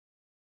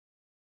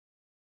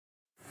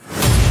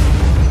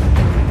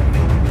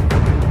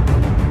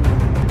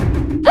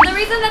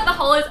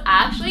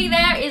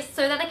is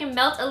so that they can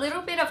melt a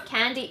little bit of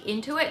candy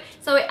into it,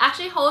 so it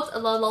actually holds the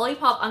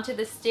lollipop onto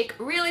the stick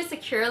really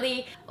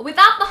securely.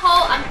 Without the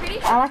hole,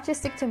 I like to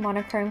stick to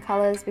monochrome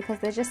colors because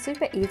they're just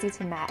super easy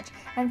to match.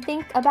 And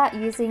think about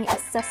using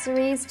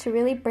accessories to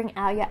really bring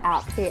out your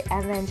outfit,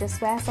 and then just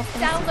wear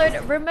something.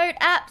 Download remote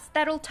apps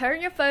that'll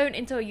turn your phone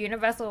into a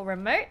universal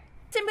remote.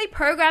 Simply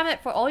program it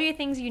for all your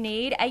things you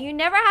need, and you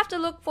never have to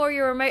look for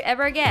your remote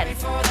ever again.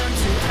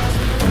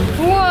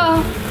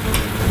 Whoa!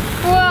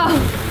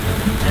 Whoa!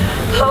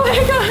 Oh my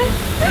god!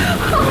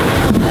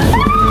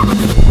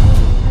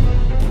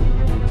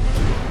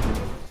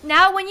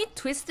 Now when you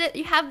twist it,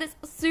 you have this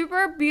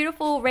super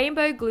beautiful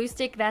rainbow glue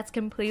stick that's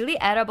completely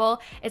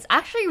edible. It's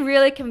actually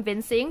really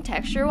convincing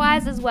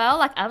texture-wise as well.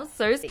 Like, I'm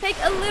so sick. Take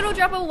a little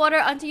drop of water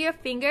onto your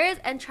fingers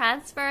and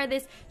transfer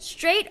this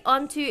straight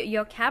onto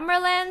your camera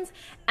lens.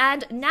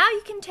 And now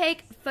you can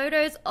take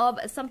photos of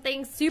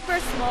something super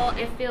small.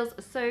 It feels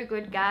so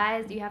good,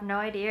 guys. You have no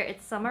idea.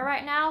 It's summer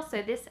right now,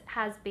 so this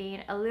has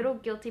been a little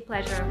guilty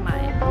pleasure of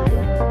mine.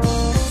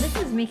 This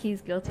is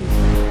Mickey's guilty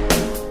pleasure.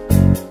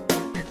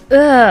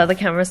 Ugh, the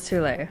camera's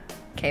too low.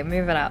 Okay,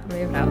 move it up,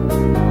 move it up.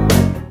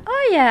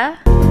 Oh yeah.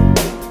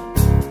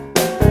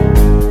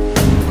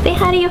 Say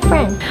hi to your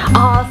friend.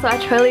 Oh, so I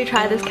totally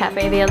tried this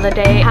cafe the other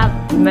day. It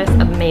had the most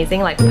amazing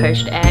like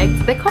poached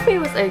eggs. The coffee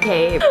was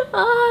okay.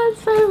 Oh,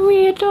 it's so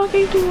weird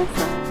talking to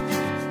yourself.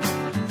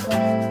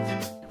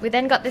 We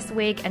then got this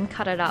wig and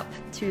cut it up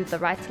to the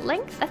right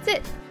length. That's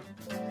it.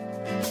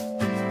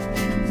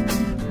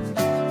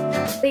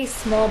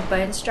 Small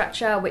bone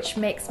structure, which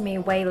makes me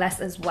weigh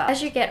less as well.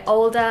 As you get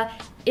older,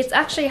 it's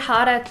actually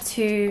harder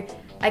to,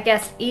 I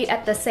guess, eat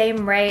at the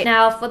same rate.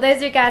 Now, for those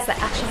of you guys that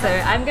actually... So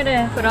I'm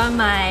gonna put on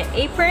my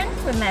apron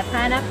with my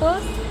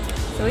pineapples.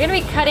 So we're gonna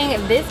be cutting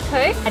this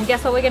Coke, and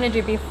guess what we're gonna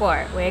do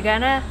before? We're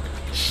gonna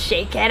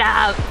shake it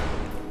up.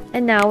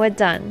 And now we're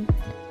done.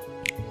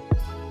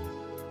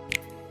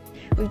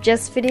 We've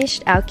just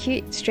finished our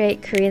cute,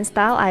 straight Korean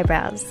style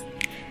eyebrows.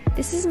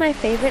 This is my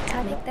favorite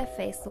to make their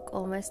face look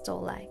almost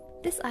doll-like.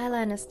 This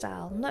eyeliner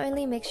style not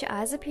only makes your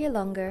eyes appear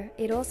longer,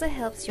 it also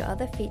helps your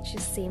other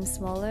features seem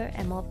smaller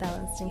and more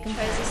balanced in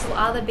comparison. This will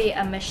either be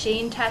a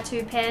machine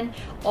tattoo pen,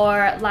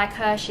 or like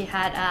her, she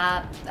had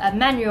a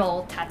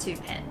manual tattoo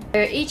pen.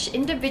 So each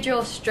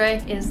individual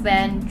stroke is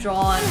then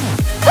drawn.